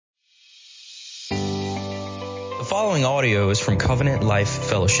following audio is from Covenant Life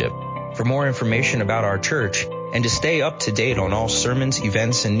Fellowship. For more information about our church and to stay up to date on all sermons,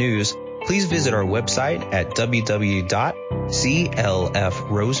 events, and news, please visit our website at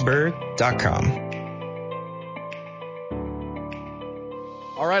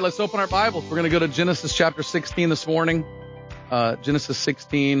www.clfroseburg.com. All right, let's open our Bibles. We're going to go to Genesis chapter 16 this morning. Genesis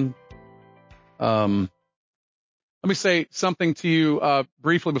 16. Let me say something to you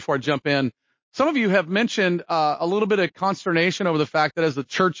briefly before I jump in. Some of you have mentioned a little bit of consternation over the fact that as the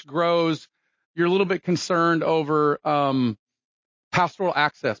church grows, you're a little bit concerned over pastoral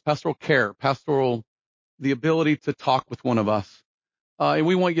access, pastoral care, the ability to talk with one of us. And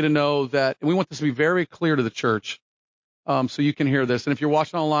we want you to know that, and we want this to be very clear to the church, so you can hear this. And if you're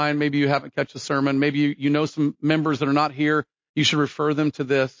watching online, maybe you haven't catch the sermon, maybe you know some members that are not here, you should refer them to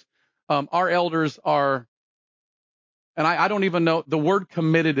this. Our elders are, and I don't even know, the word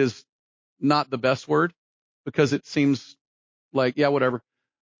committed is not the best word because it seems like, yeah, whatever.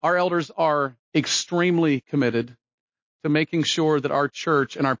 Our elders are extremely committed to making sure that our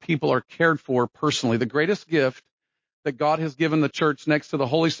church and our people are cared for personally. The greatest gift that God has given the church next to the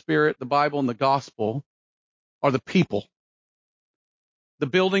Holy Spirit, the Bible, and the gospel are the people. The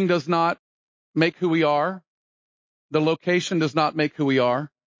building does not make who we are. The location does not make who we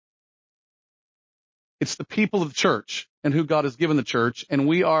are. It's the people of the church and who God has given the church, and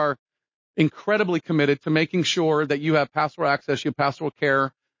we are incredibly committed to making sure that you have pastoral access, you have pastoral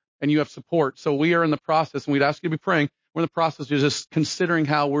care, and you have support. So we are in the process, and we'd ask you to be praying. We're in the process of just considering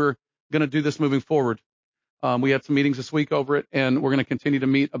how we're going to do this moving forward. We had some meetings this week over it, and we're going to continue to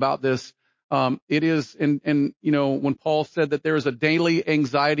meet about this. It is, and you know, when Paul said that there is a daily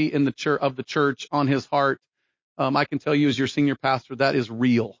anxiety in the church of the church on his heart, I can tell you as your senior pastor that is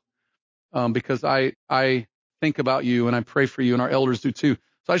real, because I think about you and I pray for you, and our elders do too.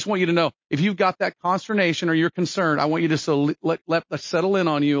 So I just want you to know, if you've got that consternation or you're concerned, I want you to let that settle in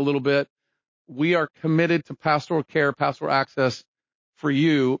on you a little bit. We are committed to pastoral care, pastoral access for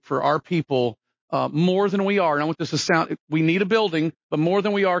you, for our people, more than we are. And I want this to sound, we need a building, but more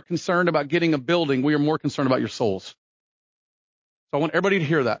than we are concerned about getting a building, we are more concerned about your souls. So I want everybody to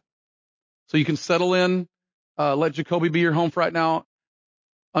hear that. So you can settle in, let Jacoby be your home for right now,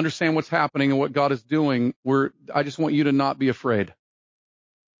 understand what's happening and what God is doing. I just want you to not be afraid.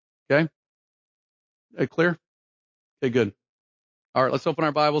 Okay? Clear? Okay, good. All right, let's open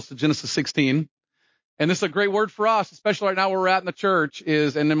our Bibles to Genesis 16. And this is a great word for us, especially right now where we're at in the church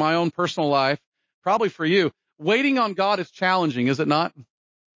and in my own personal life, probably for you. Waiting on God is challenging, is it not?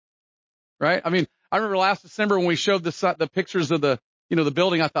 Right? I mean, I remember last December when we showed the pictures of the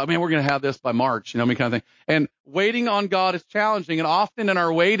building, I thought, man, we're going to have this by March, kind of thing. And waiting on God is challenging. And often in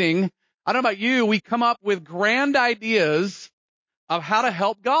our waiting, I don't know about you, we come up with grand ideas of how to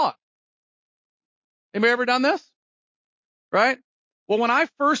help God. Anybody ever done this? Right? Well, when I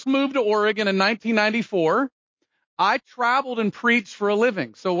first moved to Oregon in 1994, I traveled and preached for a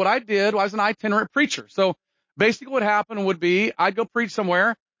living. So what I did was an itinerant preacher. So basically what happened would be I'd go preach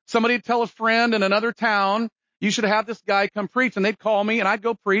somewhere. Somebody would tell a friend in another town, you should have this guy come preach. And they'd call me and I'd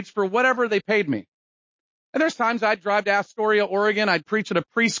go preach for whatever they paid me. And there's times I'd drive to Astoria, Oregon. I'd preach at a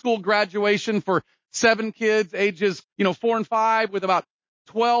preschool graduation for 7 kids, ages, 4 and 5, with about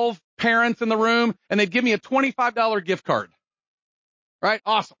 12 parents in the room. And they'd give me a $25 gift card. Right?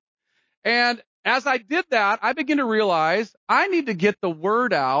 Awesome. And as I did that, I began to realize I need to get the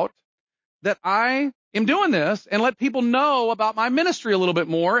word out that I am doing this and let people know about my ministry a little bit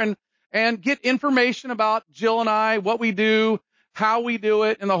more and get information about Jill and I, what we do, how we do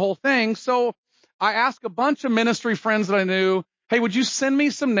it, and the whole thing. So I asked a bunch of ministry friends that I knew, hey, would you send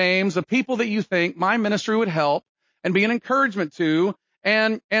me some names of people that you think my ministry would help and be an encouragement to?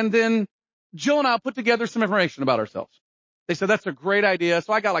 And then Jill and I put together some information about ourselves. They said, that's a great idea.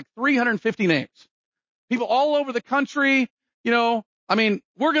 So I got like 350 names. People all over the country, we're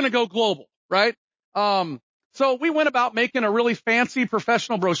going to go global, right? So we went about making a really fancy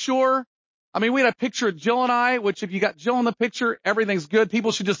professional brochure. We had a picture of Jill and I, which if you got Jill in the picture, everything's good.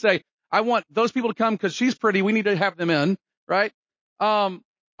 People should just say, I want those people to come because she's pretty. We need to have them in, right? A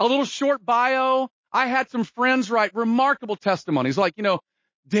little short bio. I had some friends write remarkable testimonies like,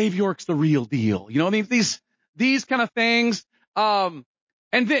 Dave York's the real deal. These kind of things. And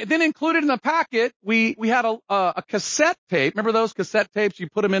then included in the packet, we had a cassette tape. Remember those cassette tapes? You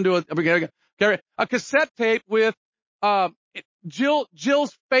put them into a cassette tape with,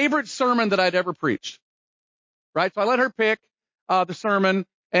 Jill's favorite sermon that I'd ever preached. Right? So I let her pick, the sermon,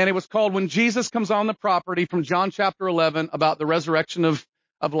 and it was called When Jesus Comes on the Property from John chapter 11 about the resurrection of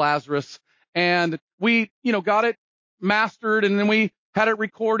Lazarus. And we, got it mastered, and then we had it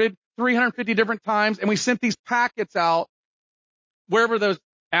recorded 350 different times, and we sent these packets out wherever those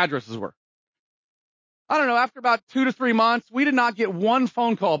addresses were. I don't know, after about 2 to 3 months, we did not get one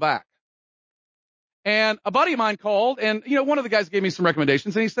phone call back. And a buddy of mine called, and, one of the guys gave me some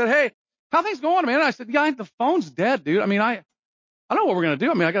recommendations, and he said, hey, how things going, man? And I said, yeah, the phone's dead, dude. I mean, I don't know what we're going to do.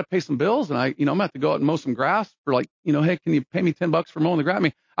 I mean, I got to pay some bills, and I'm going to have to go out and mow some grass for hey, can you pay me $10 for mowing the grass? I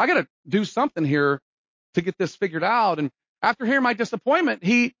mean, I got to do something here to get this figured out. And after hearing my disappointment,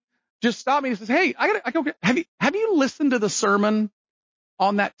 he just stopped me and says, hey, have you listened to the sermon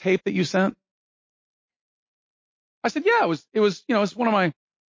on that tape that you sent? I said, yeah, it's one of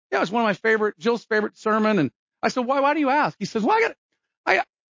my favorite, Jill's favorite sermon. And I said, why do you ask? He says, well,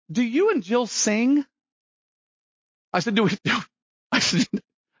 do you and Jill sing? I said, I said,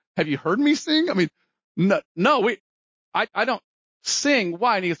 have you heard me sing? I mean, no, I don't sing.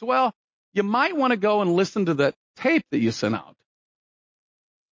 Why? And he goes, well, you might want to go and listen to that tape that you sent out.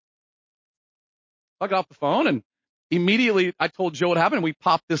 I got off the phone and immediately I told Jill what happened. We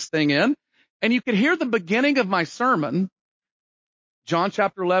popped this thing in, and you could hear the beginning of my sermon, John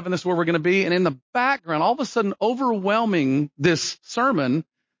chapter 11, this is where we're going to be. And in the background, all of a sudden, overwhelming this sermon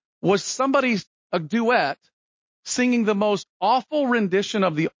was a duet singing the most awful rendition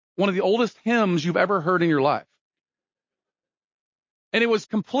of one of the oldest hymns you've ever heard in your life. And it was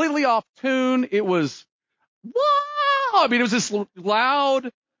completely off tune. It was, wow! I mean, it was this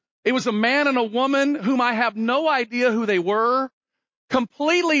loud. It was a man and a woman whom I have no idea who they were,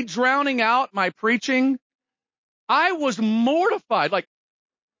 completely drowning out my preaching. I was mortified.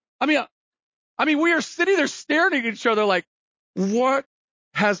 I mean, we are sitting there staring at each other like, what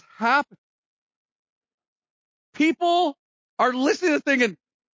has happened? People are listening to the thing and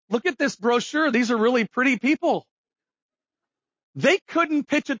look at this brochure. These are really pretty people. They couldn't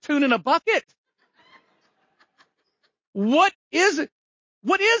pitch a tune in a bucket. What is it?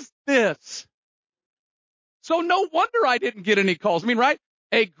 What is this? So no wonder I didn't get any calls. I mean, right?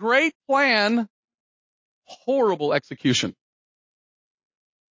 A great plan, horrible execution.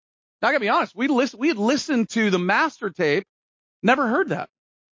 Now, I gotta be honest, we had listened to the master tape, never heard that.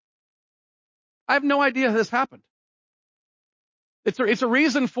 I have no idea how this happened. It's a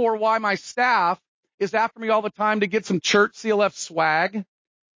reason for why my staff is after me all the time to get some church CLF swag.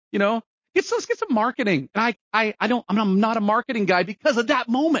 Let's get some marketing. And I'm not a marketing guy because of that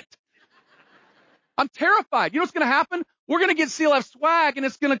moment. I'm terrified. You know what's going to happen? We're going to get CLF swag, and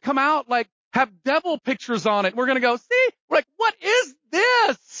it's going to come out have devil pictures on it. We're going to go, see? We're like, what is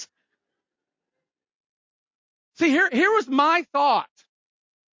this? See, here was my thought.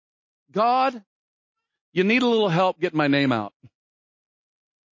 God, you need a little help getting my name out.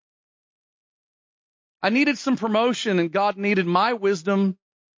 I needed some promotion, and God needed my wisdom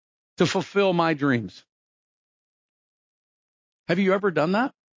to fulfill my dreams. Have you ever done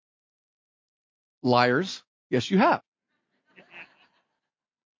that? Liars. Yes, you have.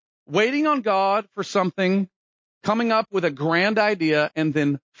 Waiting on God for something, coming up with a grand idea, and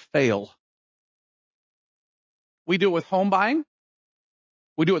then fail. We do it with home buying.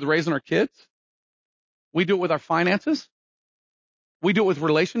 We do it with raising our kids. We do it with our finances. We do it with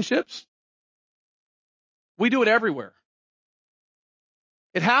relationships. We do it everywhere.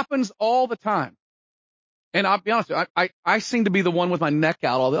 It happens all the time. And I'll be honest with you, I seem to be the one with my neck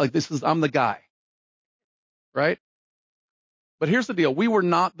out all day. I'm the guy. Right? But here's the deal. We were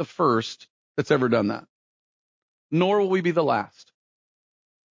not the first that's ever done that. Nor will we be the last.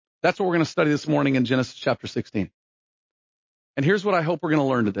 That's what we're going to study this morning in Genesis chapter 16. And here's what I hope we're going to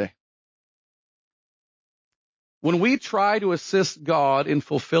learn today. When we try to assist God in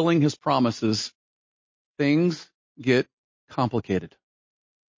fulfilling his promises, things get complicated.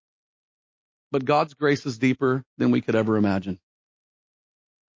 But God's grace is deeper than we could ever imagine.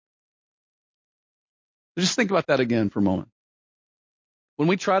 Just think about that again for a moment. When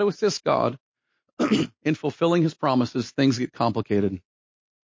we try to assist God in fulfilling his promises, things get complicated.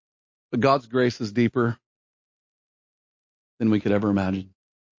 But God's grace is deeper than we could ever imagine.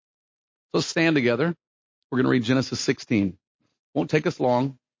 So let's stand together. We're going to read Genesis 16. Won't take us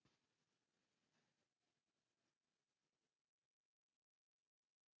long.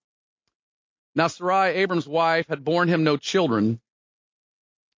 Now Sarai, Abram's wife, had borne him no children.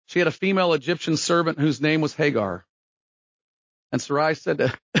 She had a female Egyptian servant whose name was Hagar. And Sarai said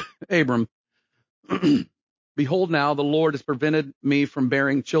to Abram, behold, now the Lord has prevented me from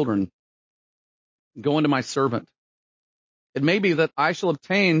bearing children. Go unto my servant. It may be that I shall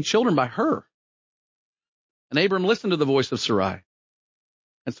obtain children by her. And Abram listened to the voice of Sarai.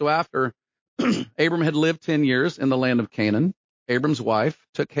 And so after Abram had lived 10 years in the land of Canaan, Abram's wife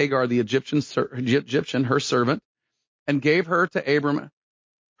took Hagar, the Egyptian, her servant, and gave her to Abram,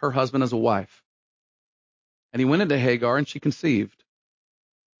 her husband as a wife. And he went into Hagar, and she conceived.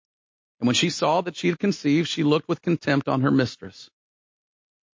 And when she saw that she had conceived, she looked with contempt on her mistress.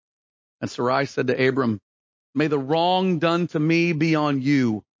 And Sarai said to Abram, may the wrong done to me be on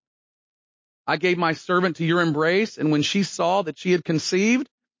you. I gave my servant to your embrace, and when she saw that she had conceived,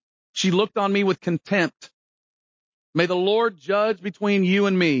 she looked on me with contempt. May the Lord judge between you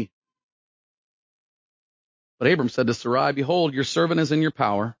and me. But Abram said to Sarai, behold, your servant is in your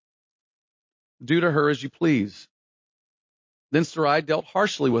power. Do to her as you please. Then Sarai dealt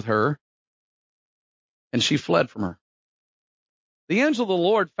harshly with her, and she fled from her. The angel of the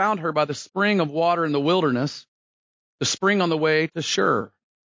Lord found her by the spring of water in the wilderness, the spring on the way to Shur.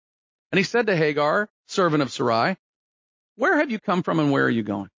 And he said to Hagar, servant of Sarai, where have you come from and where are you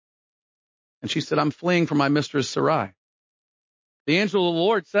going? And she said, I'm fleeing from my mistress Sarai. The angel of the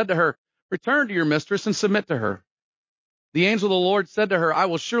Lord said to her, return to your mistress and submit to her. The angel of the Lord said to her, I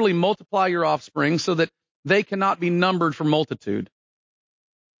will surely multiply your offspring so that they cannot be numbered for multitude.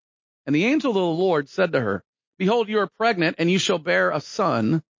 And the angel of the Lord said to her, behold, you are pregnant, and you shall bear a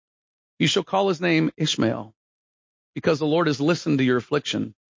son. You shall call his name Ishmael, because the Lord has listened to your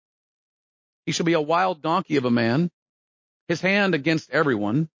affliction. He shall be a wild donkey of a man, his hand against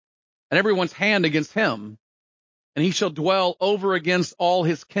everyone, and everyone's hand against him, and he shall dwell over against all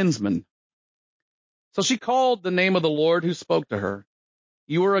his kinsmen. So she called the name of the Lord who spoke to her.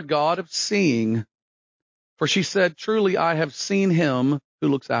 You are a God of seeing. For she said, truly I have seen him who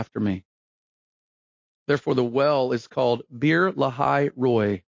looks after me. Therefore the well is called Bir Lahai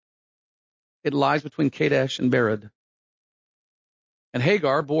Roi. It lies between Kadesh and Bered. And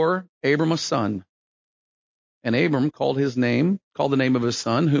Hagar bore Abram a son. And Abram called the name of his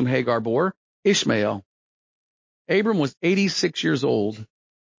son, whom Hagar bore, Ishmael. Abram was 86 years old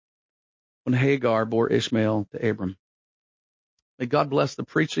when Hagar bore Ishmael to Abram. May God bless the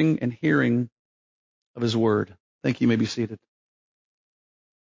preaching and hearing of his word. Thank you. You may be seated.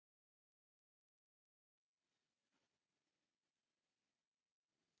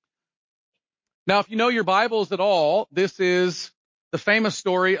 Now, if you know your Bibles at all, this is the famous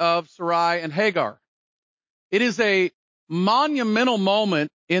story of Sarai and Hagar. It is a monumental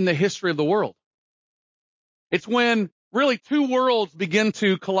moment in the history of the world. It's when really two worlds begin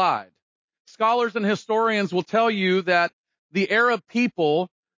to collide. Scholars and historians will tell you that the Arab people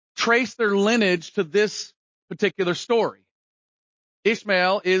trace their lineage to this particular story.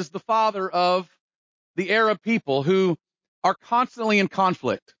 Ishmael is the father of the Arab people who are constantly in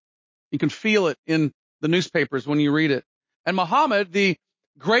conflict. You can feel it in the newspapers when you read it. And Muhammad, the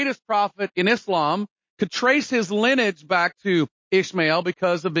greatest prophet in Islam, could trace his lineage back to Ishmael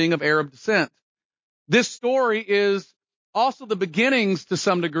because of being of Arab descent. This story is also the beginnings, to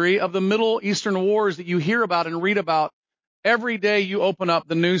some degree, of the Middle Eastern wars that you hear about and read about every day you open up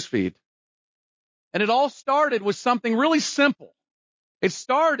the news feed. And it all started with something really simple. It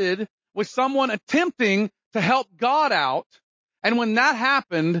started with someone attempting to help God out. And when that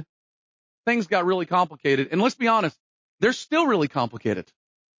happened, things got really complicated. And let's be honest, they're still really complicated.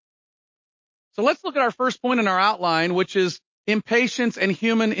 So let's look at our first point in our outline, which is impatience and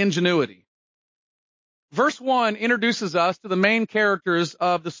human ingenuity. Verse 1 introduces us to the main characters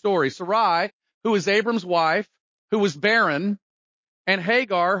of the story. Sarai, who is Abram's wife, who was barren, and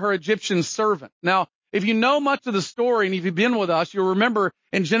Hagar, her Egyptian servant. Now, if you know much of the story, and if you've been with us, you'll remember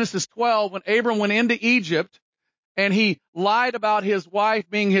in Genesis 12, when Abram went into Egypt, and he lied about his wife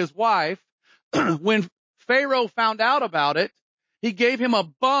being his wife, when Pharaoh found out about it, he gave him a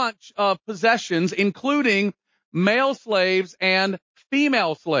bunch of possessions, including male slaves and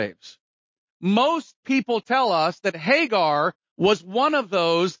female slaves. Most people tell us that Hagar was one of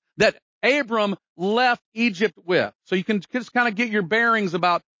those that Abram left Egypt with. So you can just kind of get your bearings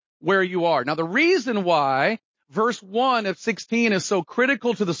about where you are. Now, the reason why verse 1 of 16 is so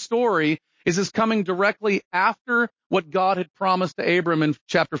critical to the story is it's coming directly after what God had promised to Abram in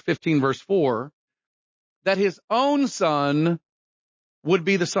chapter 15, verse 4, that his own son would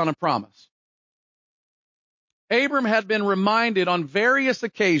be the son of promise. Abram had been reminded on various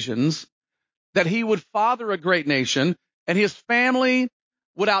occasions that he would father a great nation, and his family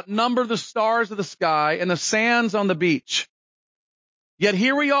would outnumber the stars of the sky and the sands on the beach. Yet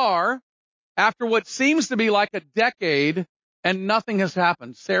here we are, after what seems to be like a decade, and nothing has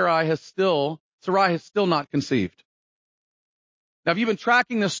happened. Sarai has still not conceived. Now, if you've been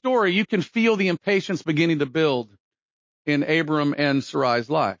tracking this story, you can feel the impatience beginning to build in Abram and Sarai's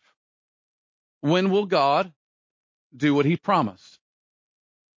life. When will God do what he promised?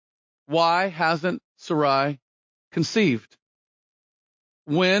 Why hasn't Sarai conceived?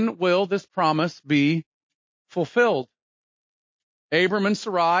 When will this promise be fulfilled? Abram and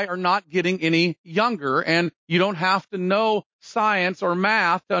Sarai are not getting any younger, and you don't have to know science or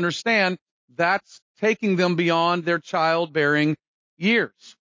math to understand that's taking them beyond their childbearing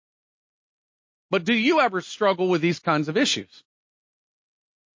years. But do you ever struggle with these kinds of issues?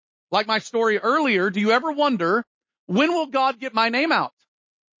 Like my story earlier, do you ever wonder, when will God get my name out?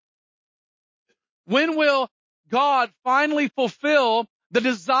 When will God finally fulfill the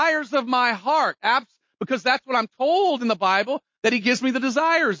desires of my heart? Because that's what I'm told in the Bible, that he gives me the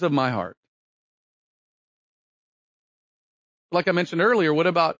desires of my heart. Like I mentioned earlier, what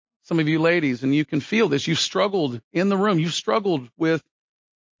about some of you ladies? And you can feel this. You've struggled in the room. You've struggled with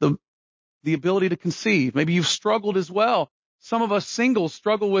the ability to conceive. Maybe you've struggled as well. Some of us singles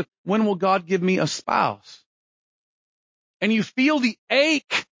struggle with, when will God give me a spouse? And you feel the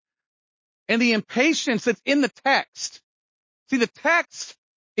ache and the impatience that's in the text. See, the text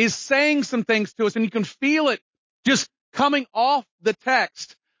is saying some things to us, and you can feel it just coming off the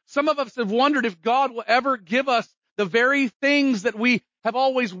text. Some of us have wondered if God will ever give us the very things that we have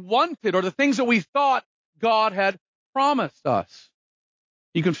always wanted, or the things that we thought God had promised us.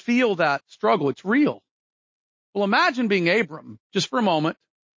 You can feel that struggle. It's real. Well, imagine being Abram, just for a moment,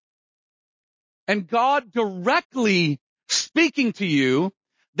 and God directly speaking to you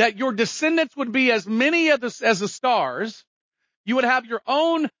that your descendants would be as many as the stars. You would have your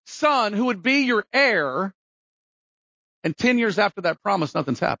own son who would be your heir. And 10 years after that promise,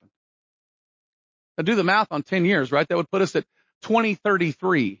 nothing's happened. Now do the math on 10 years, right? That would put us at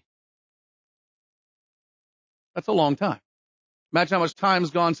 2033. That's a long time. Imagine how much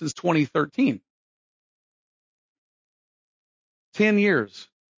time's gone since 2013. 10 years,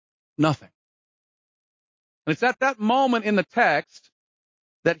 nothing. And it's at that moment in the text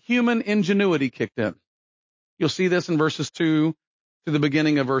that human ingenuity kicked in. You'll see this in verses 2 to the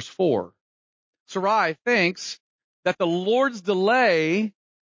beginning of verse 4. Sarai thinks that the Lord's delay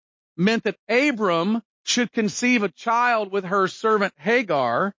meant that Abram should conceive a child with her servant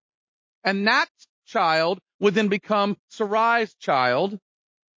Hagar, and that child would then become Sarai's child.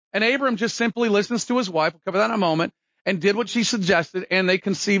 And Abram just simply listens to his wife, we'll cover that in a moment, and did what she suggested, and they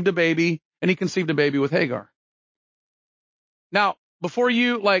conceived a baby, and he conceived a baby with Hagar. Now, before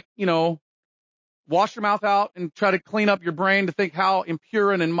you, wash your mouth out and try to clean up your brain to think how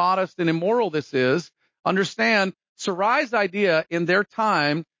impure and immodest and immoral this is, understand Sarai's idea in their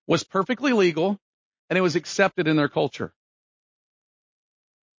time was perfectly legal, and it was accepted in their culture.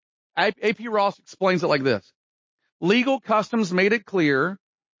 A.P. Ross explains it like this. Legal customs made it clear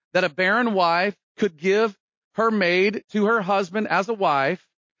that a barren wife could give her maid to her husband as a wife,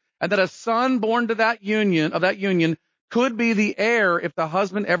 and that a son born to that union could be the heir if the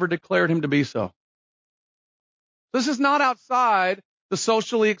husband ever declared him to be so. This is not outside the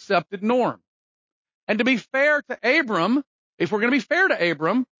socially accepted norm. And to be fair to Abram, if we're going to be fair to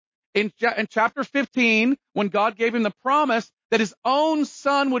Abram, in chapter 15, when God gave him the promise that his own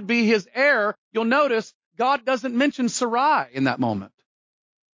son would be his heir, you'll notice God doesn't mention Sarai in that moment.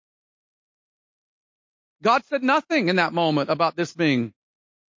 God said nothing in that moment about this being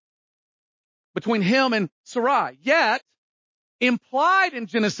between him and Sarai. Yet, implied in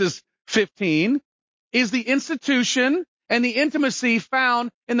Genesis 15 is the institution and the intimacy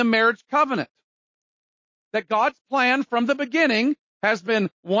found in the marriage covenant. That God's plan from the beginning has been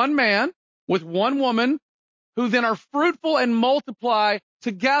one man with one woman who then are fruitful and multiply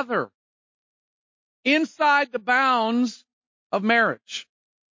together inside the bounds of marriage.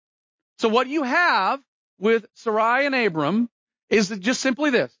 So what you have with Sarai and Abram is just simply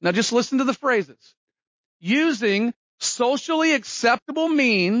this. Now just listen to the phrases. Using socially acceptable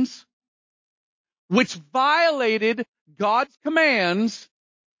means which violated God's commands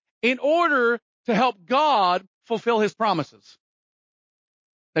in order to help God fulfill his promises.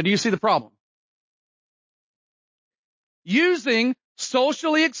 Now, do you see the problem? Using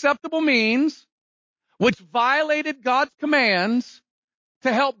socially acceptable means which violated God's commands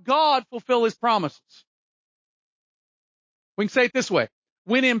to help God fulfill his promises. We can say it this way.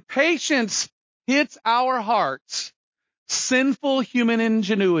 When impatience hits our hearts, sinful human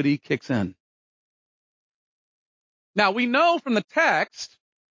ingenuity kicks in. Now, we know from the text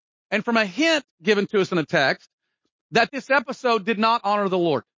and from a hint given to us in the text that this episode did not honor the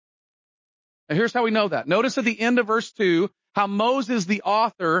Lord. Now, here's how we know that. Notice at the end of verse 2 how Moses, the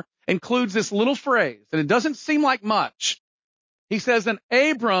author, includes this little phrase, and it doesn't seem like much. He says, and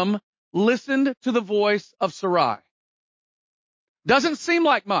Abram listened to the voice of Sarai. Doesn't seem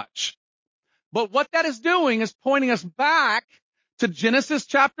like much. But what that is doing is pointing us back to Genesis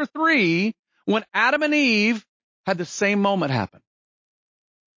chapter 3 when Adam and Eve had the same moment happen.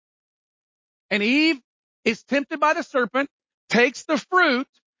 And Eve is tempted by the serpent takes the fruit,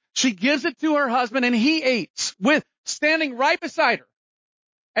 she gives it to her husband, and he eats, standing right beside her.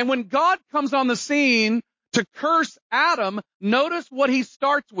 And when God comes on the scene to curse Adam, notice what he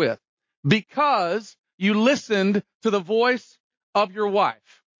starts with. Because you listened to the voice of your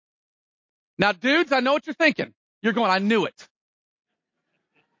wife. Now, dudes, I know what you're thinking. You're going, I knew it.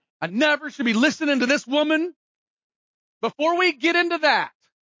 I never should be listening to this woman. Before we get into that,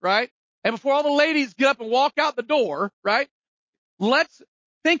 right? And before all the ladies get up and walk out the door, right? Let's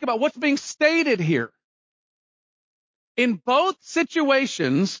think about what's being stated here. In both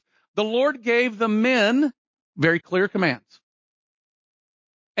situations, the Lord gave the men very clear commands.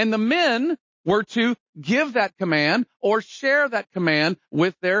 And the men were to give that command or share that command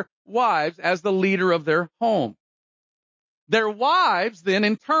with their wives as the leader of their home. Their wives then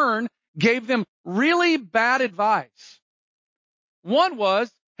in turn gave them really bad advice. One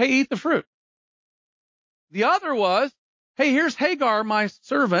was, hey, eat the fruit. The other was, hey, here's Hagar, my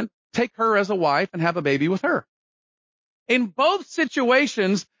servant. Take her as a wife and have a baby with her. In both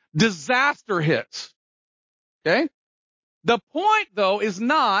situations, disaster hits. Okay? The point, though, is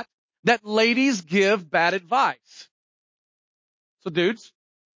not that ladies give bad advice. So, dudes,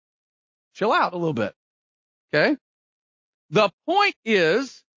 chill out a little bit. Okay? The point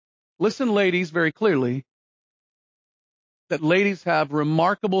is, listen, ladies, very clearly, that ladies have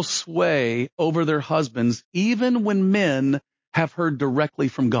remarkable sway over their husbands, even when men have heard directly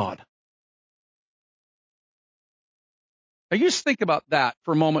from God. Now, you just think about that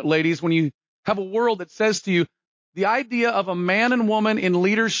for a moment, ladies, when you have a world that says to you, the idea of a man and woman in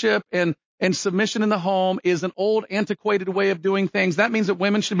leadership and submission in the home is an old, antiquated way of doing things. That means that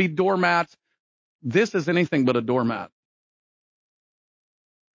women should be doormats. This is anything but a doormat.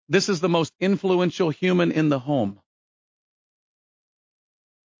 This is the most influential human in the home.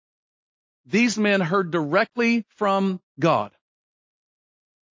 These men heard directly from God.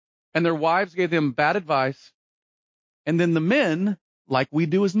 And their wives gave them bad advice. And then the men, like we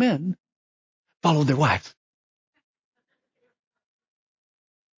do as men, followed their wives.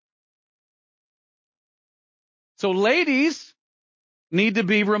 So ladies need to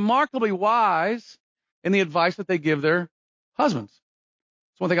be remarkably wise in the advice that they give their husbands.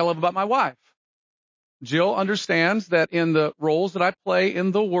 That's one thing I love about my wife. Jill understands that in the roles that I play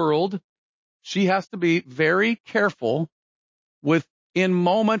in the world, she has to be very careful in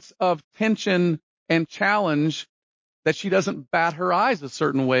moments of tension and challenge that she doesn't bat her eyes a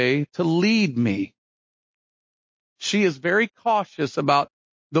certain way to lead me. She is very cautious about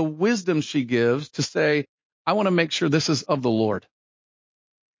the wisdom she gives to say, I want to make sure this is of the Lord.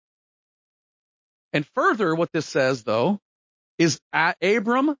 And further, what this says, though, is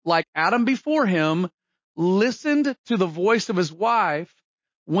Abram, like Adam before him, listened to the voice of his wife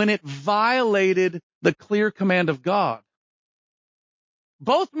when it violated the clear command of God.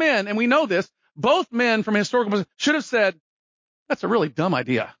 Both men, and we know this, both men from a historical position should have said, that's a really dumb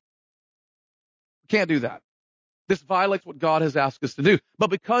idea. We can't do that. This violates what God has asked us to do. But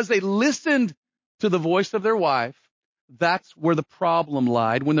because they listened to the voice of their wife, that's where the problem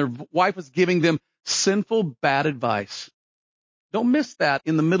lied, when their wife was giving them sinful, bad advice. Don't miss that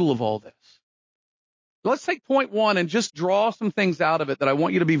in the middle of all this. Let's take point one and just draw some things out of it that I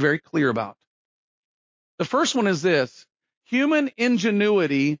want you to be very clear about. The first one is this. Human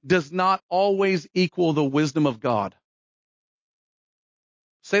ingenuity does not always equal the wisdom of God.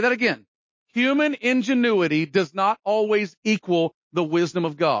 Say that again. Human ingenuity does not always equal the wisdom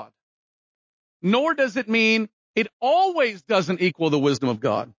of God. Nor does it mean it always doesn't equal the wisdom of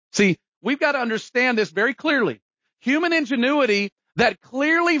God. See, we've got to understand this very clearly. Human ingenuity that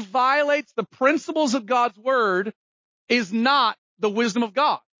clearly violates the principles of God's word is not the wisdom of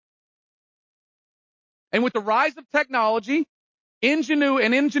God. And with the rise of technology,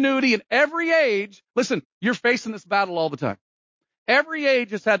 ingenuity in every age, listen, you're facing this battle all the time. Every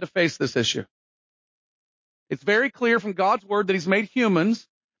age has had to face this issue. It's very clear from God's word that he's made humans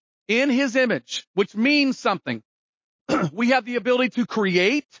in his image, which means something. We have the ability to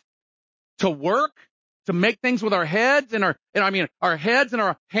create, to work, to make things with our heads and our heads and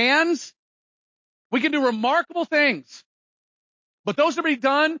our hands. We can do remarkable things. But those are to be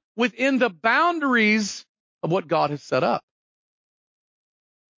done within the boundaries of what God has set up.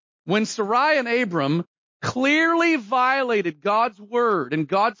 When Sarai and Abram clearly violated God's word and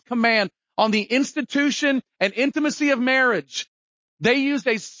God's command on the institution and intimacy of marriage, they used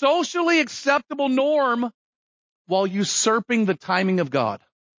a socially acceptable norm while usurping the timing of God.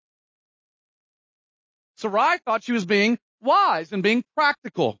 Sarai thought she was being wise and being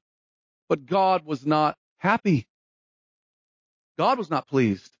practical, but God was not happy. God was not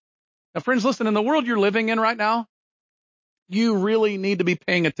pleased. Now, friends, listen, in the world you're living in right now, you really need to be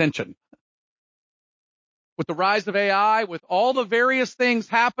paying attention. With the rise of AI, with all the various things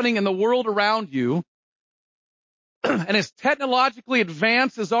happening in the world around you, and as technologically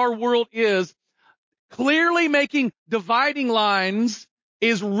advanced as our world is, clearly making dividing lines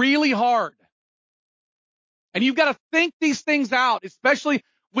is really hard. And you've got to think these things out, especially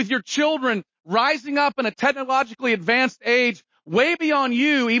with your children rising up in a technologically advanced age, way beyond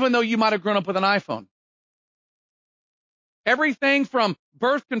you, even though you might have grown up with an iPhone. Everything from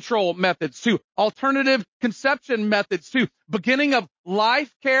birth control methods to alternative conception methods to beginning of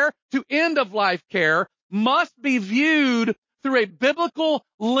life care to end of life care must be viewed through a biblical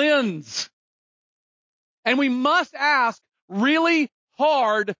lens. And we must ask really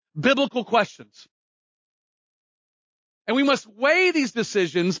hard biblical questions. And we must weigh these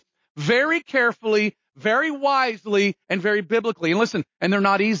decisions very carefully, very wisely, and very biblically. And listen, and they're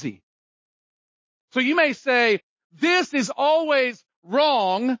not easy. So you may say, this is always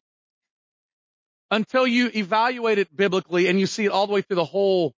wrong until you evaluate it biblically and you see it all the way through the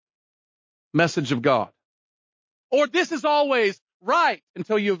whole message of God. Or this is always right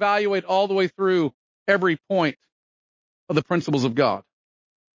until you evaluate all the way through every point of the principles of God.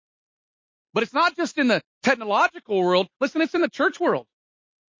 But it's not just in the technological world. Listen, it's in the church world.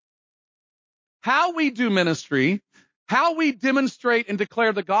 How we do ministry, how we demonstrate and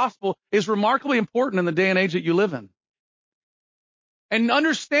declare the gospel is remarkably important in the day and age that you live in. And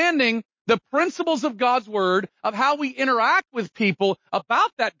understanding the principles of God's word, of how we interact with people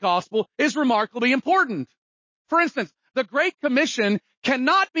about that gospel, is remarkably important. For instance, the Great Commission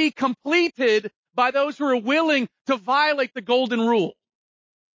cannot be completed by those who are willing to violate the golden rule.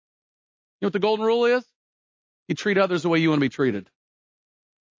 You know what the golden rule is? You treat others the way you want to be treated.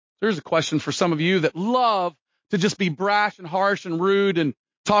 There's a question for some of you that love to just be brash and harsh and rude and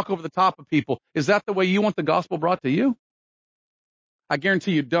talk over the top of people. Is that the way you want the gospel brought to you? I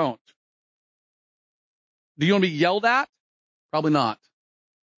guarantee you don't. Do you want to be yelled at? Probably not.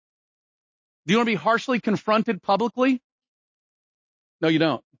 Do you want to be harshly confronted publicly? No, you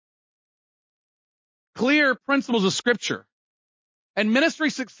don't. Clear principles of Scripture. And ministry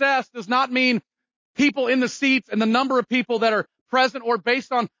success does not mean people in the seats and the number of people that are present or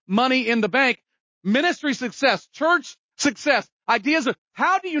based on money in the bank. Ministry success, church success, ideas of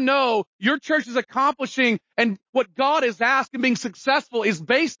how do you know your church is accomplishing and what God has asked and being successful is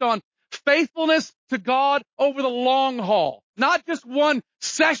based on faithfulness to God over the long haul, not just one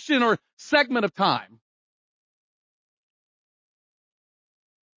session or segment of time.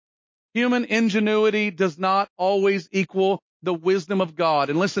 Human ingenuity does not always equal the wisdom of God.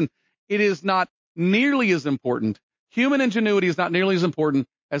 And listen, it is not nearly as important. Human ingenuity is not nearly as important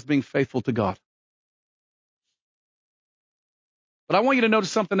as being faithful to God. But I want you to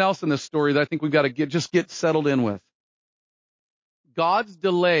notice something else in this story that I think we've got to get settled in with. God's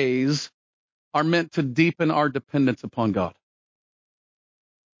delays are meant to deepen our dependence upon God.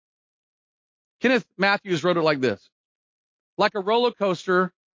 Kenneth Matthews wrote it like this. Like a roller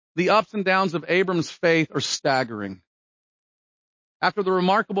coaster, the ups and downs of Abram's faith are staggering. After the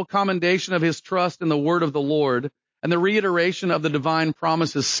remarkable commendation of his trust in the word of the Lord and the reiteration of the divine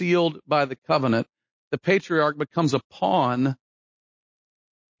promises sealed by the covenant, the patriarch becomes a pawn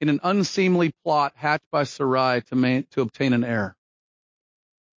in an unseemly plot hatched by Sarai to obtain an heir.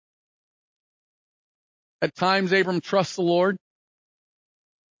 At times, Abram trusts the Lord.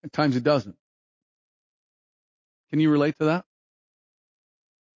 At times, he doesn't. Can you relate to that?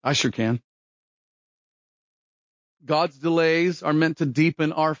 I sure can. God's delays are meant to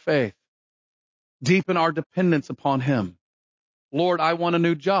deepen our faith, deepen our dependence upon him. Lord, I want a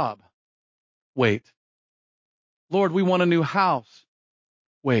new job. Wait. Lord, we want a new house.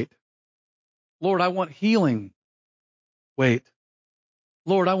 Wait. Lord, I want healing. Wait.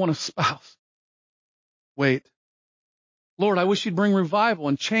 Lord, I want a spouse. Wait. Lord, I wish you'd bring revival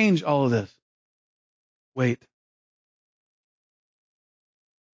and change all of this. Wait.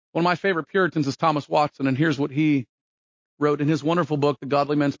 One of my favorite Puritans is Thomas Watson, and here's what he wrote in his wonderful book, The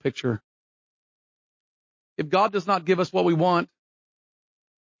Godly Man's Picture. If God does not give us what we want,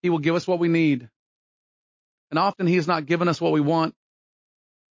 he will give us what we need. And often he has not given us what we want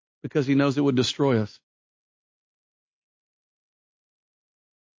because he knows it would destroy us.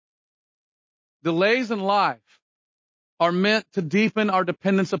 Delays in life are meant to deepen our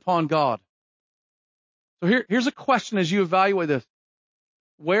dependence upon God. So here's a question as you evaluate this.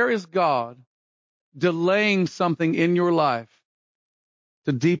 Where is God delaying something in your life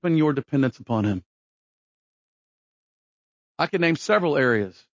to deepen your dependence upon him? I can name several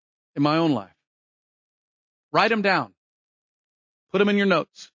areas in my own life. Write them down. Put them in your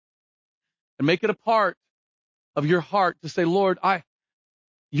notes. And make it a part of your heart to say, Lord,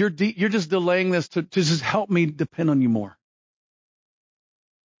 you're just delaying this to just help me depend on you more.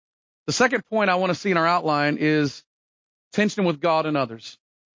 The second point I want to see in our outline is tension with God and others.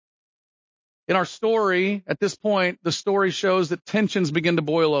 In our story, at this point, the story shows that tensions begin to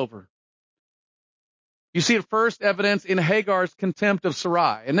boil over. You see at first evidence in Hagar's contempt of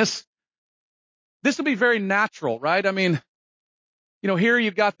Sarai. And this would be very natural, right? I mean, here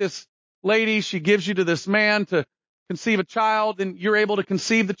you've got this lady, she gives you to this man to conceive a child, and you're able to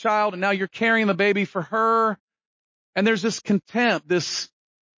conceive the child, and now you're carrying the baby for her. And there's this contempt,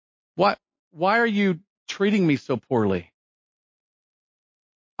 why are you treating me so poorly?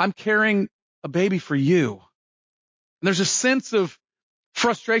 I'm carrying a baby for you. And there's a sense of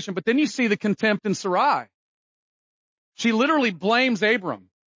frustration, but then you see the contempt in Sarai. She literally blames Abram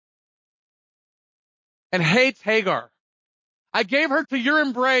and hates Hagar. I gave her to your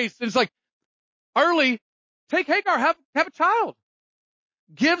embrace. And it's like, early, take Hagar, have a child.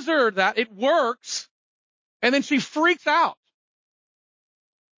 Gives her that. It works. And then she freaks out.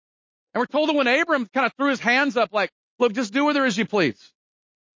 And we're told that when Abram kind of threw his hands up like, look, just do with her as you please.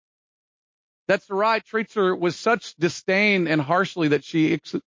 That Sarai treats her with such disdain and harshly that she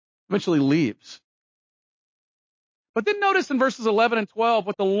eventually leaves. But then notice in verses 11 and 12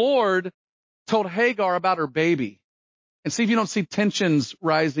 what the Lord told Hagar about her baby. And see if you don't see tensions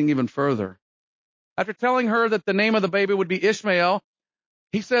rising even further. After telling her that the name of the baby would be Ishmael,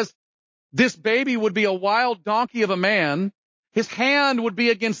 he says this baby would be a wild donkey of a man. His hand would be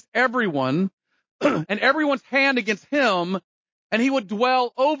against everyone, and everyone's hand against him, and he would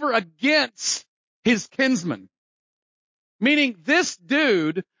dwell over against his kinsmen. Meaning this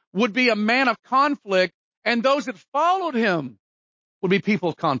dude would be a man of conflict, and those that followed him would be people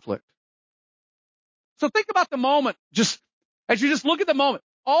of conflict. So think about the moment, as you just look at the moment.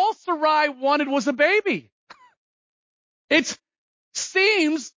 All Sarai wanted was a baby. It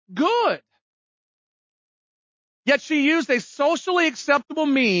seems good. Yet she used a socially acceptable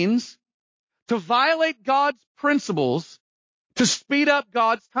means to violate God's principles to speed up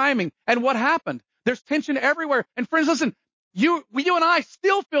God's timing. And what happened? There's tension everywhere. And friends, listen, you and I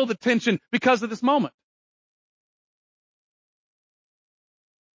still feel the tension because of this moment.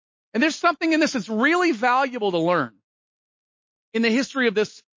 And there's something in this that's really valuable to learn in the history of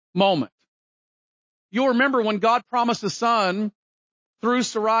this moment. You'll remember when God promised a son through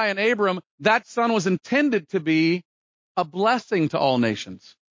Sarai and Abram, that son was intended to be a blessing to all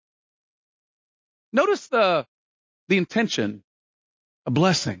nations. Notice the intention, a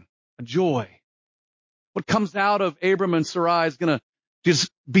blessing, a joy. What comes out of Abram and Sarai is going to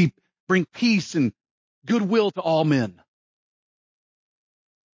just bring peace and goodwill to all men.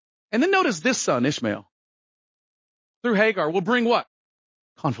 And then notice this son, Ishmael, through Hagar, will bring what?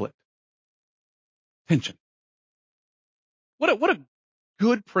 Conflict. Tension. What a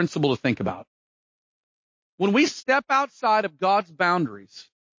good principle to think about. When we step outside of God's boundaries,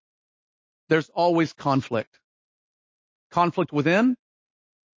 there's always conflict. Conflict within,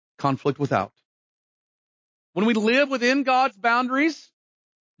 conflict without. When we live within God's boundaries,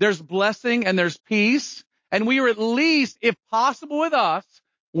 there's blessing and there's peace. And we are at least, if possible with us,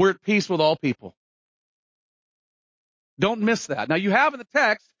 we're at peace with all people. Don't miss that. Now you have in the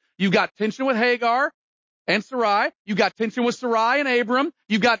text, you've got tension with Hagar and Sarai. You've got tension with Sarai and Abram.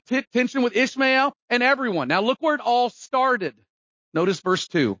 You've got tension with Ishmael and everyone. Now look where it all started. Notice verse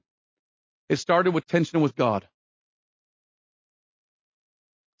 2. It started with tension with God.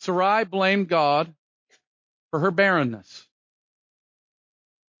 Sarai blamed God for her barrenness.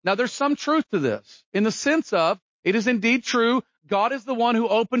 Now there's some truth to this in the sense of it is indeed true. God is the one who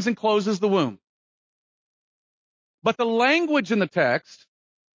opens and closes the womb. But the language in the text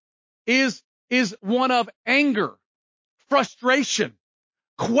is one of anger, frustration,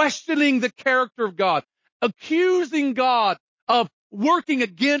 questioning the character of God, accusing God of working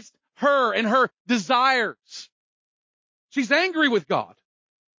against her and her desires. She's angry with God.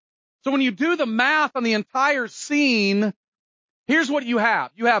 So when you do the math on the entire scene, here's what you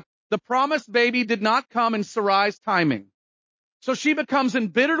have. You have the promised baby did not come in Sarai's timing. So she becomes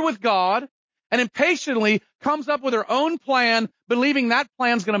embittered with God and impatiently comes up with her own plan, believing that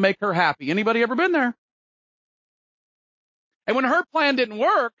plan's going to make her happy. Anybody ever been there? And when her plan didn't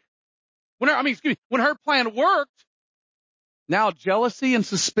work, when her plan worked, now jealousy and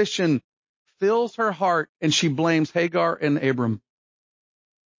suspicion fills her heart and she blames Hagar and Abram.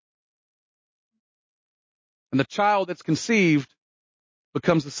 And the child that's conceived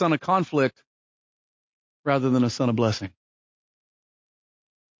becomes the son of conflict rather than a son of blessing.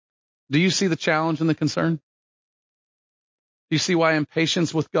 Do you see the challenge and the concern? Do you see why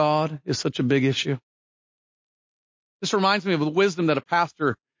impatience with God is such a big issue? This reminds me of the wisdom that a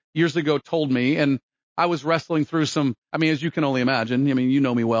pastor years ago told me, and I was wrestling through some, as you can only imagine, you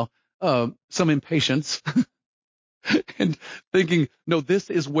know me well, some impatience and thinking, no, this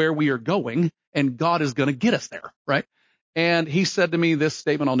is where we are going and God is going to get us there, right? And he said to me this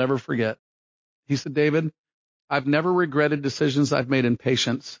statement I'll never forget. He said, David, I've never regretted decisions I've made in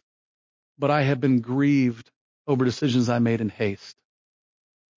patience, but I have been grieved over decisions I made in haste.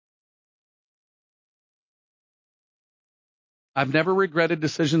 I've never regretted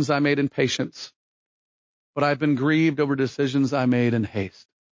decisions I made in patience, but I've been grieved over decisions I made in haste.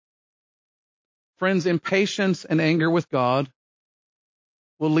 Friends, impatience and anger with God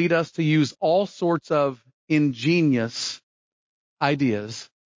will lead us to use all sorts of ingenious ideas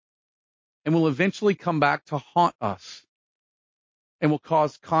and will eventually come back to haunt us and will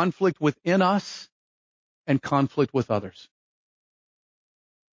cause conflict within us and conflict with others.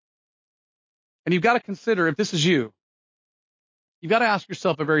 And you've got to consider, if this is you, you've got to ask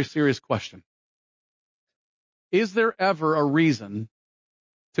yourself a very serious question. Is there ever a reason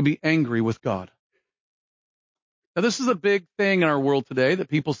to be angry with God? Now, this is a big thing in our world today that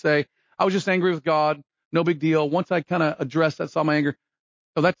people say, I was just angry with God, no big deal. Once I kind of addressed that, saw my anger.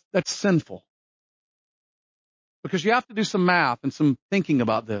 No, that's sinful. Because you have to do some math and some thinking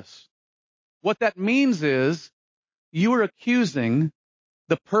about this. What that means is you are accusing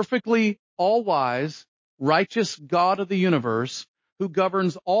the perfectly all-wise, righteous God of the universe who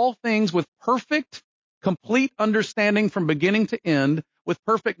governs all things with perfect, complete understanding from beginning to end, with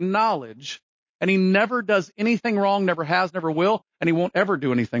perfect knowledge, and he never does anything wrong, never has, never will, and he won't ever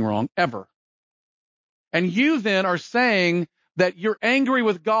do anything wrong, ever. And you then are saying that you're angry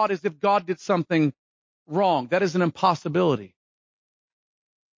with God as if God did something wrong. That is an impossibility.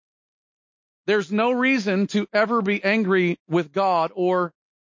 There's no reason to ever be angry with God or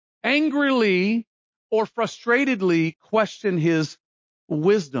angrily or frustratedly question his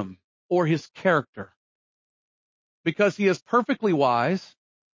wisdom or his character, because he is perfectly wise,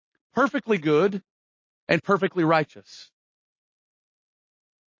 perfectly good, and perfectly righteous.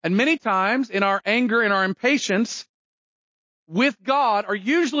 And many times in our anger and our impatience with God are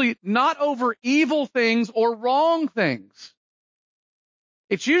usually not over evil things or wrong things.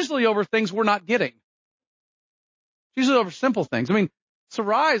 It's usually over things we're not getting. It's usually over simple things.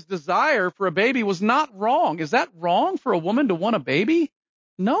 Sarai's desire for a baby was not wrong. Is that wrong for a woman to want a baby?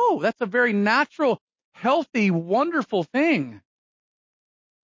 No, that's a very natural, healthy, wonderful thing.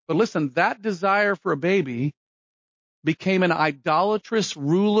 But listen, that desire for a baby became an idolatrous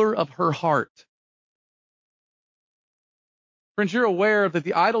ruler of her heart. Friends, you're aware that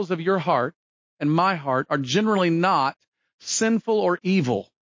the idols of your heart and my heart are generally not sinful or evil.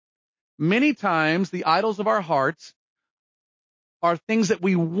 Many times the idols of our hearts are things that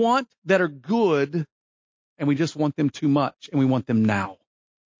we want that are good, and we just want them too much, and we want them now.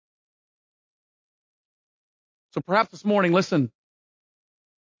 So perhaps this morning, listen,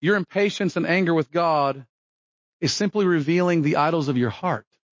 your impatience and anger with God is simply revealing the idols of your heart.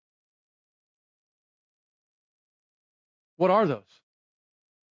 What are those?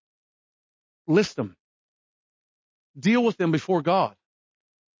 List them. Deal with them before God.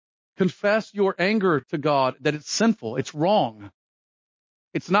 Confess your anger to God that it's sinful, it's wrong.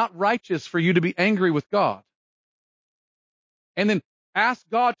 It's not righteous for you to be angry with God. And then ask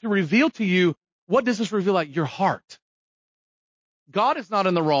God to reveal to you, what does this reveal like your heart? God is not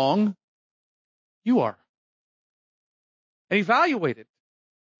in the wrong. You are. And evaluate it.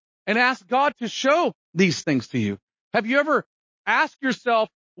 And ask God to show these things to you. Have you ever asked yourself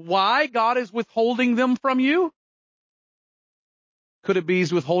why God is withholding them from you? Could it be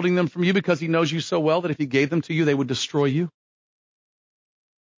he's withholding them from you because he knows you so well that if he gave them to you, they would destroy you?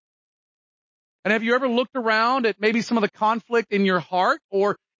 And have you ever looked around at maybe some of the conflict in your heart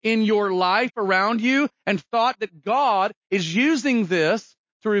or in your life around you and thought that God is using this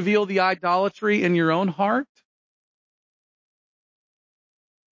to reveal the idolatry in your own heart?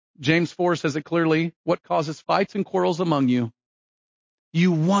 James 4 says it clearly. What causes fights and quarrels among you?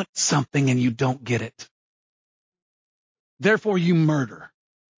 You want something and you don't get it. Therefore you murder.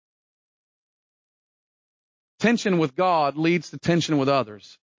 Tension with God leads to tension with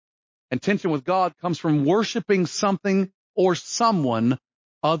others. And tension with God comes from worshiping something or someone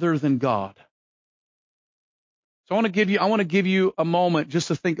other than God. So I want to give you a moment just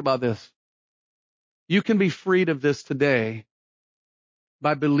to think about this. You can be freed of this today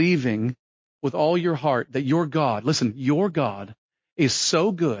by believing with all your heart that your God, listen, your God is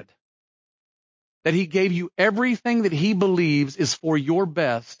so good that he gave you everything that he believes is for your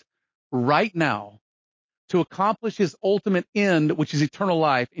best right now to accomplish his ultimate end, which is eternal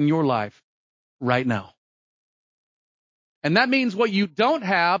life in your life right now. And that means what you don't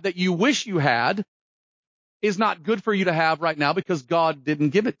have that you wish you had is not good for you to have right now because God didn't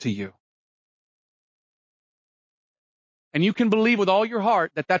give it to you. And you can believe with all your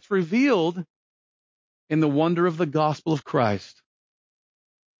heart that that's revealed in the wonder of the gospel of Christ.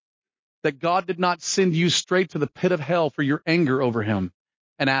 That God did not send you straight to the pit of hell for your anger over him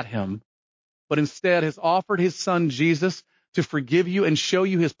and at him, but instead has offered his son Jesus to forgive you and show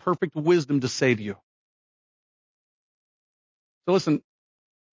you his perfect wisdom to save you. So listen,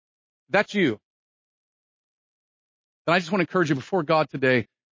 that's you. And I just want to encourage you before God today,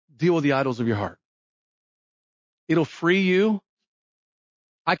 deal with the idols of your heart. It'll free you.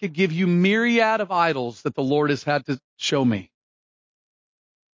 I could give you myriad of idols that the Lord has had to show me.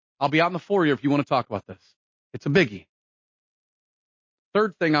 I'll be out in the foyer if you want to talk about this. It's a biggie.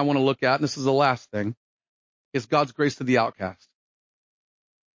 Third thing I want to look at, and this is the last thing, is God's grace to the outcast.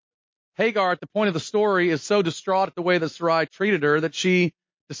 Hagar, at the point of the story, is so distraught at the way that Sarai treated her that she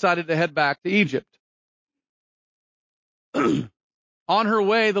decided to head back to Egypt. On her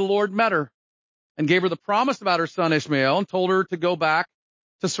way, the Lord met her and gave her the promise about her son Ishmael and told her to go back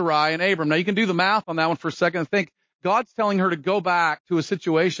to Sarai and Abram. Now, you can do the math on that one for a second and think God's telling her to go back to a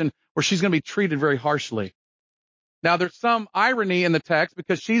situation where she's going to be treated very harshly. Now, there's some irony in the text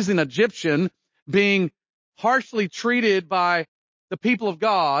because she's an Egyptian being harshly treated by the people of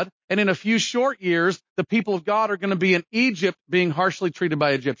God, and in a few short years, the people of God are going to be in Egypt being harshly treated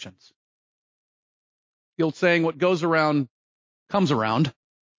by Egyptians. The old saying, what goes around comes around,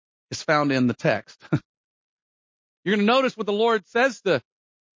 is found in the text. You're going to notice what the Lord says to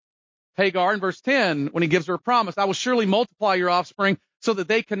Hagar in verse 10 when he gives her a promise. I will surely multiply your offspring so that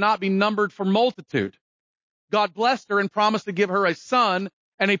they cannot be numbered for multitude. God blessed her and promised to give her a son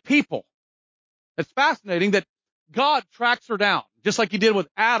and a people. It's fascinating that God tracks her down, just like he did with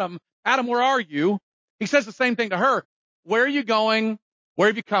Adam. Adam, where are you? He says the same thing to her. Where are you going? Where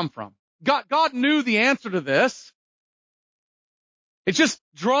have you come from? God knew the answer to this. It's just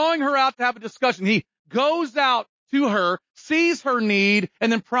drawing her out to have a discussion. He goes out to her, sees her need,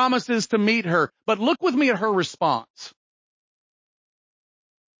 and then promises to meet her. But look with me at her response.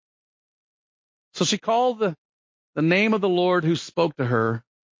 So she called the name of the Lord who spoke to her.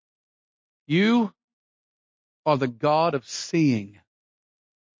 You are the God of seeing.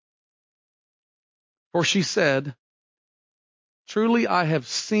 For she said, truly I have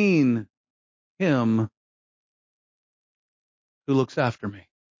seen him who looks after me.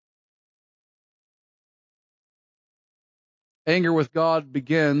 Anger with God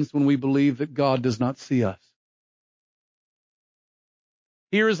begins when we believe that God does not see us.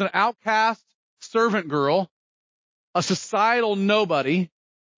 Here is an outcast servant girl, a societal nobody,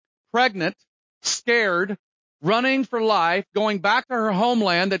 pregnant, scared, running for life, going back to her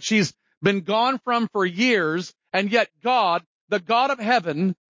homeland that she's been gone from for years, and yet God, the God of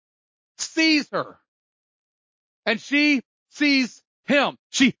heaven, sees her. And she sees him.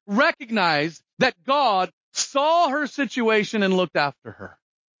 She recognized that God saw her situation and looked after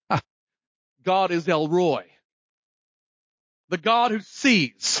her. God is El Roy, the God who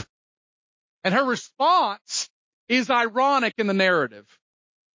sees. And her response is ironic in the narrative.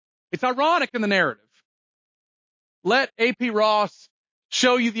 It's ironic in the narrative. Let A.P. Ross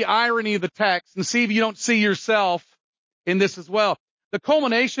show you the irony of the text and see if you don't see yourself in this as well. The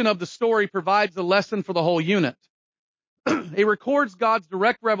culmination of the story provides a lesson for the whole unit. It records God's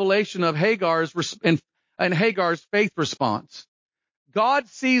direct revelation of Hagar's and Hagar's faith response. God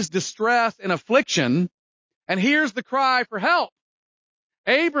sees distress and affliction and hears the cry for help.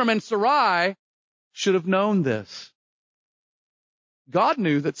 Abram and Sarai should have known this. God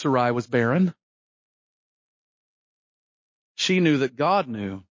knew that Sarai was barren. She knew that God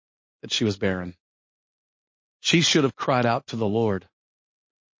knew that she was barren. She should have cried out to the Lord.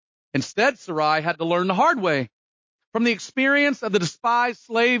 Instead, Sarai had to learn the hard way from the experience of the despised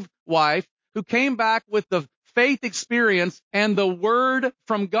slave wife who came back with the faith experience and the word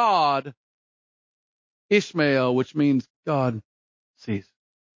from God, Ishmael, which means God sees.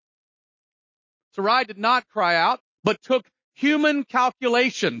 Sarai did not cry out, but took human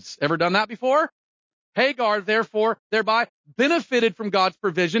calculations. Ever done that before? Hagar, therefore, thereby benefited from God's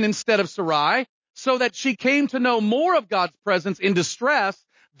provision instead of Sarai, so that she came to know more of God's presence in distress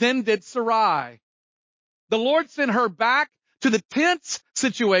than did Sarai. The Lord sent her back to the tense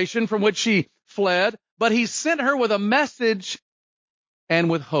situation from which she fled, but he sent her with a message and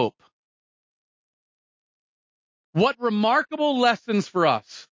with hope. What remarkable lessons for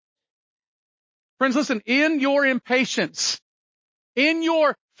us. Friends, listen, in your impatience, in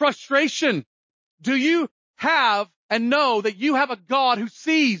your frustration, do you have and know that you have a God who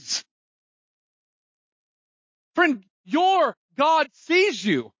sees? Friend, your God sees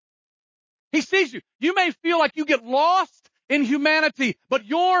you. He sees you. You may feel like you get lost in humanity, but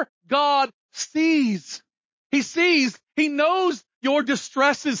your God sees. He sees. He knows your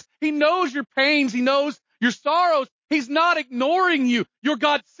distresses. He knows your pains. He knows your sorrows. He's not ignoring you. Your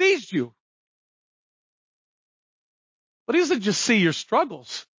God sees you. But he doesn't just see your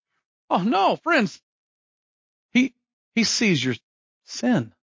struggles. Oh no, friends. He sees your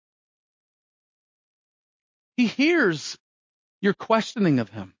sin. He hears your questioning of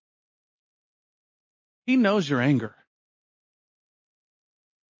him. He knows your anger.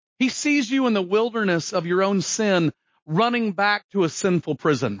 He sees you in the wilderness of your own sin, running back to a sinful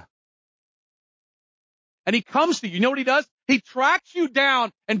prison. And he comes to you. You know what he does? He tracks you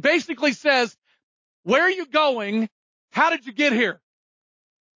down and basically says, where are you going? How did you get here?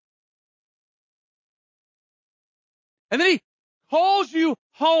 And then he calls you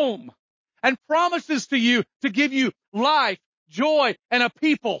home and promises to you to give you life, joy, and a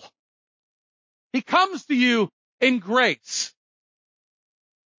people. He comes to you in grace.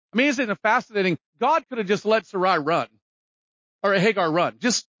 I mean, isn't it fascinating? God could have just let Sarai run, or Hagar run.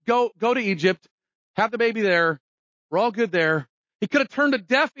 Just go to Egypt, have the baby there. We're all good there. He could have turned a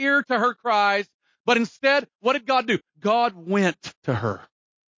deaf ear to her cries, but instead, what did God do? God went to her.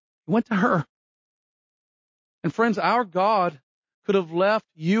 He went to her. And friends, our God could have left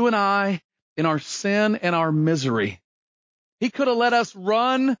you and I in our sin and our misery. He could have let us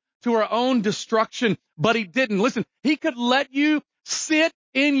run to our own destruction, but he didn't. Listen, he could let you sit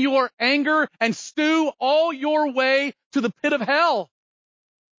in your anger and stew all your way to the pit of hell.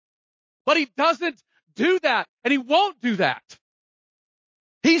 But he doesn't do that, and he won't do that.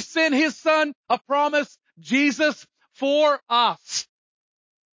 He sent his son, a promise, Jesus, for us.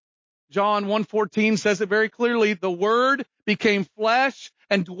 John 1:14 says it very clearly. The Word became flesh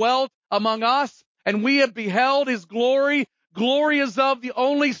and dwelt among us, and we have beheld his glory. Glory is of the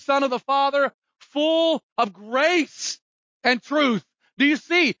only Son of the Father, full of grace and truth. Do you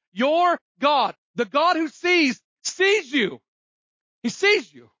see? Your God, the God who sees you. He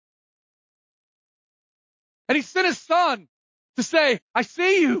sees you. And he sent his son to say, I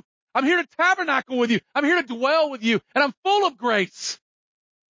see you. I'm here to tabernacle with you. I'm here to dwell with you. And I'm full of grace.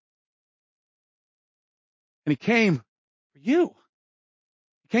 And he came for you.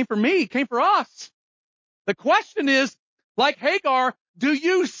 He came for me. He came for us. The question is, like Hagar, do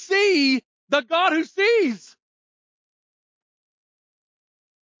you see the God who sees?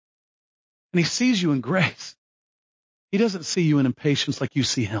 And he sees you in grace. He doesn't see you in impatience like you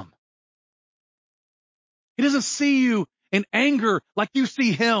see him. He doesn't see you in anger like you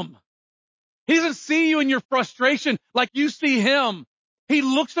see him. He doesn't see you in your frustration like you see him. He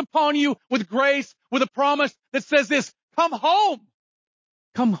looks upon you with grace, with a promise that says this, come home.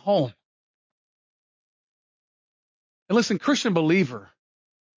 Come home. And listen, Christian believer,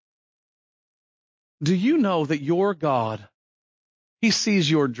 do you know that your God, he sees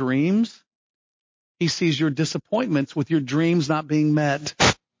your dreams? He sees your disappointments with your dreams not being met.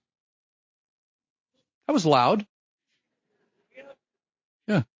 That was loud.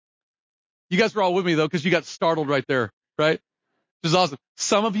 Yeah. You guys were all with me though, because you got startled right there, right? Which is awesome.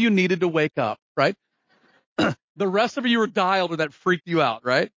 Some of you needed to wake up, right? The rest of you were dialed or that freaked you out,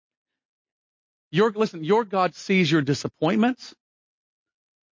 right? Your God sees your disappointments.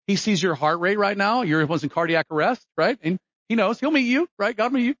 He sees your heart rate right now. You're in cardiac arrest, right? And he knows he'll meet you, right?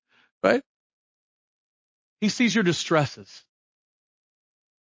 God will meet you, right? He sees your distresses.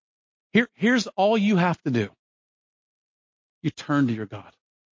 Here's all you have to do. You turn to your God.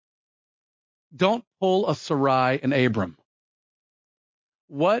 Don't pull a Sarai and Abram.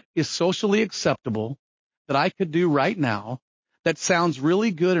 What is socially acceptable that I could do right now that sounds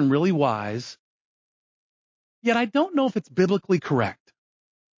really good and really wise, yet I don't know if it's biblically correct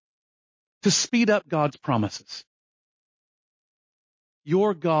to speed up God's promises?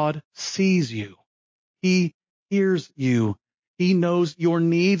 Your God sees you. He hears you. He knows your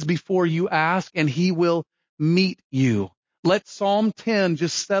needs before you ask, and he will meet you. Let Psalm 10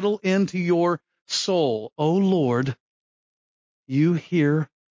 just settle into your soul. O Lord, you hear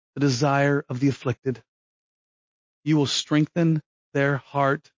the desire of the afflicted. You will strengthen their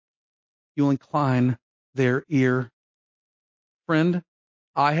heart. You will incline their ear. Friend,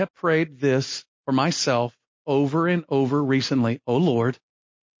 I have prayed this for myself over and over recently. O Lord,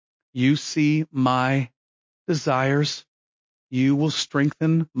 you see my desires. You will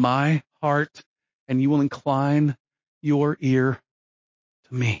strengthen my heart, and you will incline your ear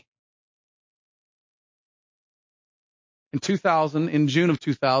to me. In June of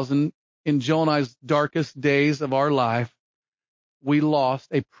 2000, in Joe and I's darkest days of our life, we lost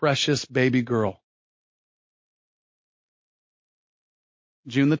a precious baby girl.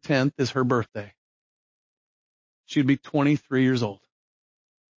 June the 10th is her birthday. She'd be 23 years old.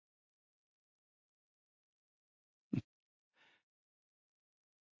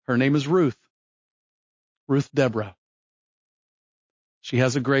 Her name is Ruth Deborah. She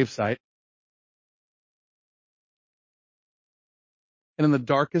has a gravesite. And in the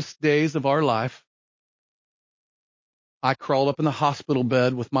darkest days of our life, I crawled up in the hospital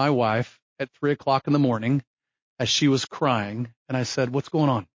bed with my wife at 3:00 in the morning as she was crying. And I said, "What's going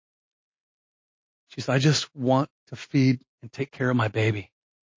on?" She said, "I just want to feed and take care of my baby."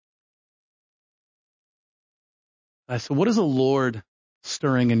 I said, "What is the Lord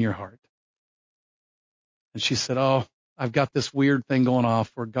stirring in your heart?" And she said, "Oh, I've got this weird thing going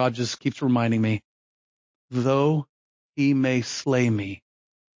off where God just keeps reminding me, though he may slay me,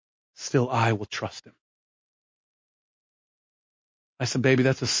 still I will trust him." I said, "Baby,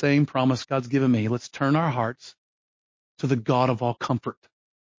 that's the same promise God's given me. Let's turn our hearts to the God of all comfort,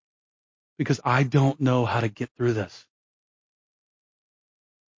 because I don't know how to get through this."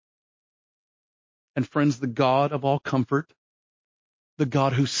 And friends, the God of all comfort, the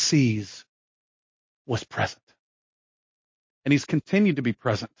God who sees, was present. And he's continued to be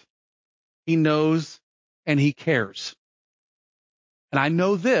present. He knows and he cares. And I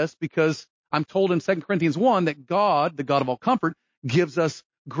know this because I'm told in 2 Corinthians 1 that God, the God of all comfort, gives us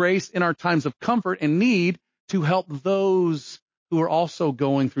grace in our times of comfort and need to help those who are also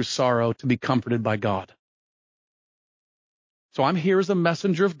going through sorrow to be comforted by God. So I'm here as a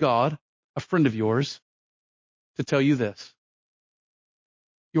messenger of God, a friend of yours, to tell you this.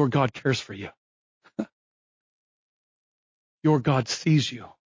 Your God cares for you. Your God sees you.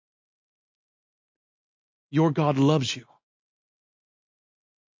 Your God loves you.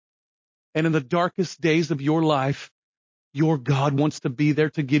 And in the darkest days of your life, your God wants to be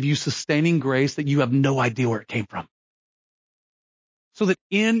there to give you sustaining grace that you have no idea where it came from. So that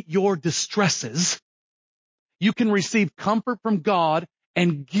in your distresses, you can receive comfort from God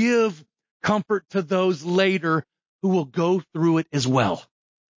and give comfort to those later who will go through it as well.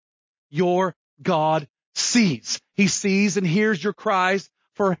 Your God sees. He sees and hears your cries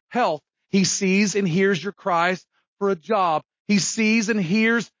for health. He sees and hears your cries for a job. He sees and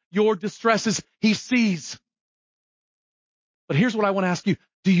hears your distresses. He sees. But here's what I want to ask you.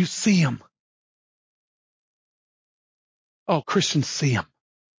 Do you see him? Oh, Christians see him.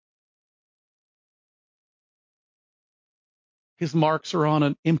 His marks are on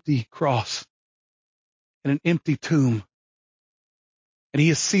an empty cross and an empty tomb. And he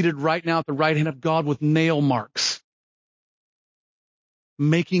is seated right now at the right hand of God with nail marks,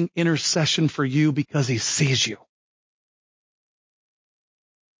 making intercession for you because he sees you.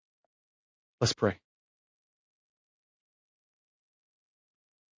 Let's pray.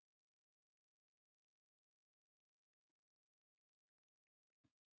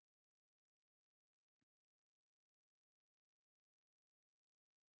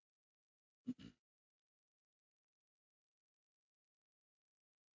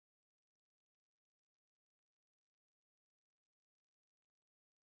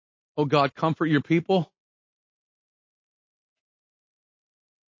 Oh God, comfort your people.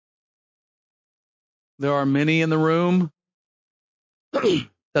 There are many in the room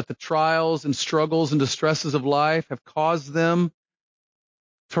that the trials and struggles and distresses of life have caused them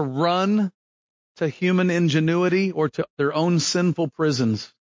to run to human ingenuity or to their own sinful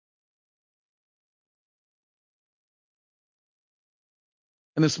prisons.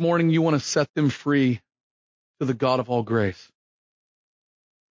 And this morning you want to set them free to the God of all grace.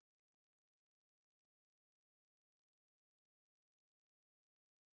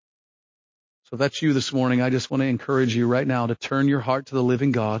 So if that's you this morning, I just want to encourage you right now to turn your heart to the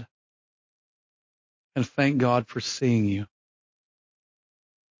living God and thank God for seeing you.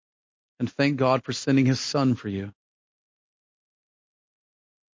 And thank God for sending his son for you.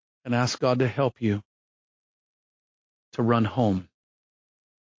 And ask God to help you to run home.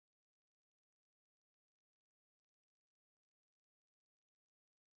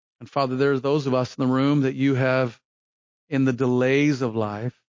 And Father, there's those of us in the room that you have, in the delays of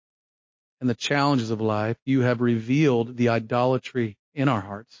life and the challenges of life, you have revealed the idolatry in our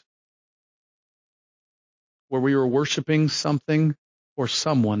hearts, where we were worshiping something or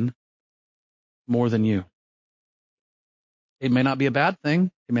someone more than you. It may not be a bad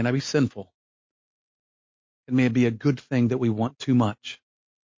thing. It may not be sinful. It may be a good thing that we want too much.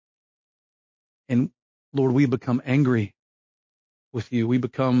 And Lord, we become angry with you.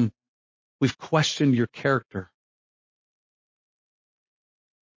 We've questioned your character.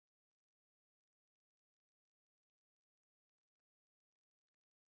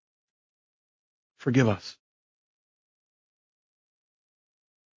 Forgive us.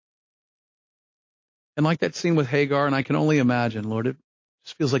 And like that scene with Hagar, and I can only imagine, Lord, it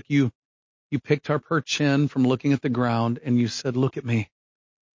just feels like you picked up her chin from looking at the ground and you said, look at me.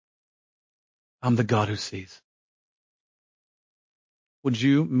 I'm the God who sees. Would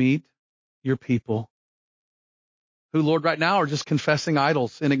you meet your people who, Lord, right now are just confessing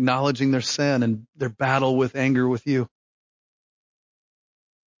idols and acknowledging their sin and their battle with anger with you?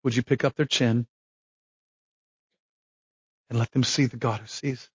 Would you pick up their chin and let them see the God who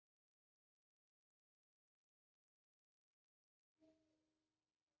sees?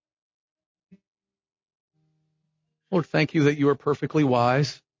 Lord, thank you that you are perfectly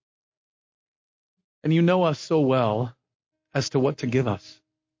wise and you know us so well as to what to give us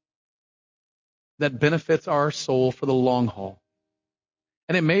that benefits our soul for the long haul.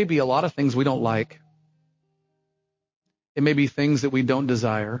 And it may be a lot of things we don't like. It may be things that we don't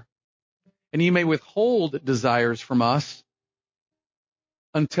desire. And you may withhold desires from us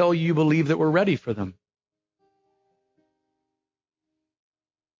until you believe that we're ready for them.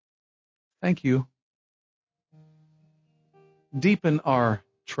 Thank you. Deepen our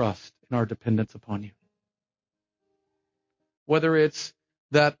trust and our dependence upon you. Whether it's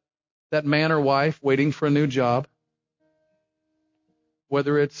that man or wife waiting for a new job,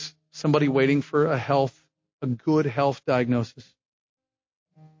 whether it's somebody waiting for a good health diagnosis,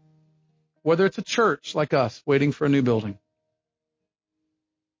 whether it's a church like us waiting for a new building.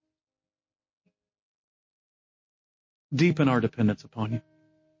 Deepen our dependence upon you.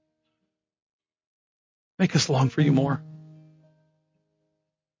 Make us long for you more.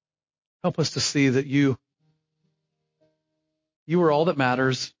 Help us to see that you are all that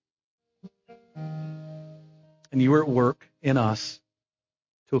matters, and you are at work in us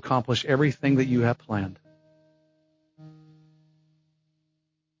to accomplish everything that you have planned.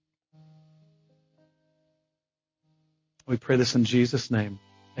 We pray this in Jesus' name.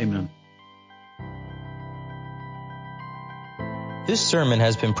 Amen. This sermon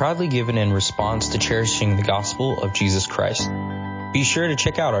has been proudly given in response to cherishing the gospel of Jesus Christ. Be sure to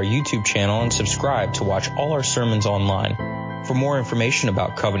check out our YouTube channel and subscribe to watch all our sermons online. For more information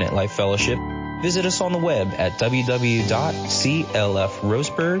about Covenant Life Fellowship, visit us on the web at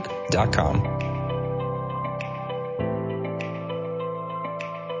www.clfroseburg.com.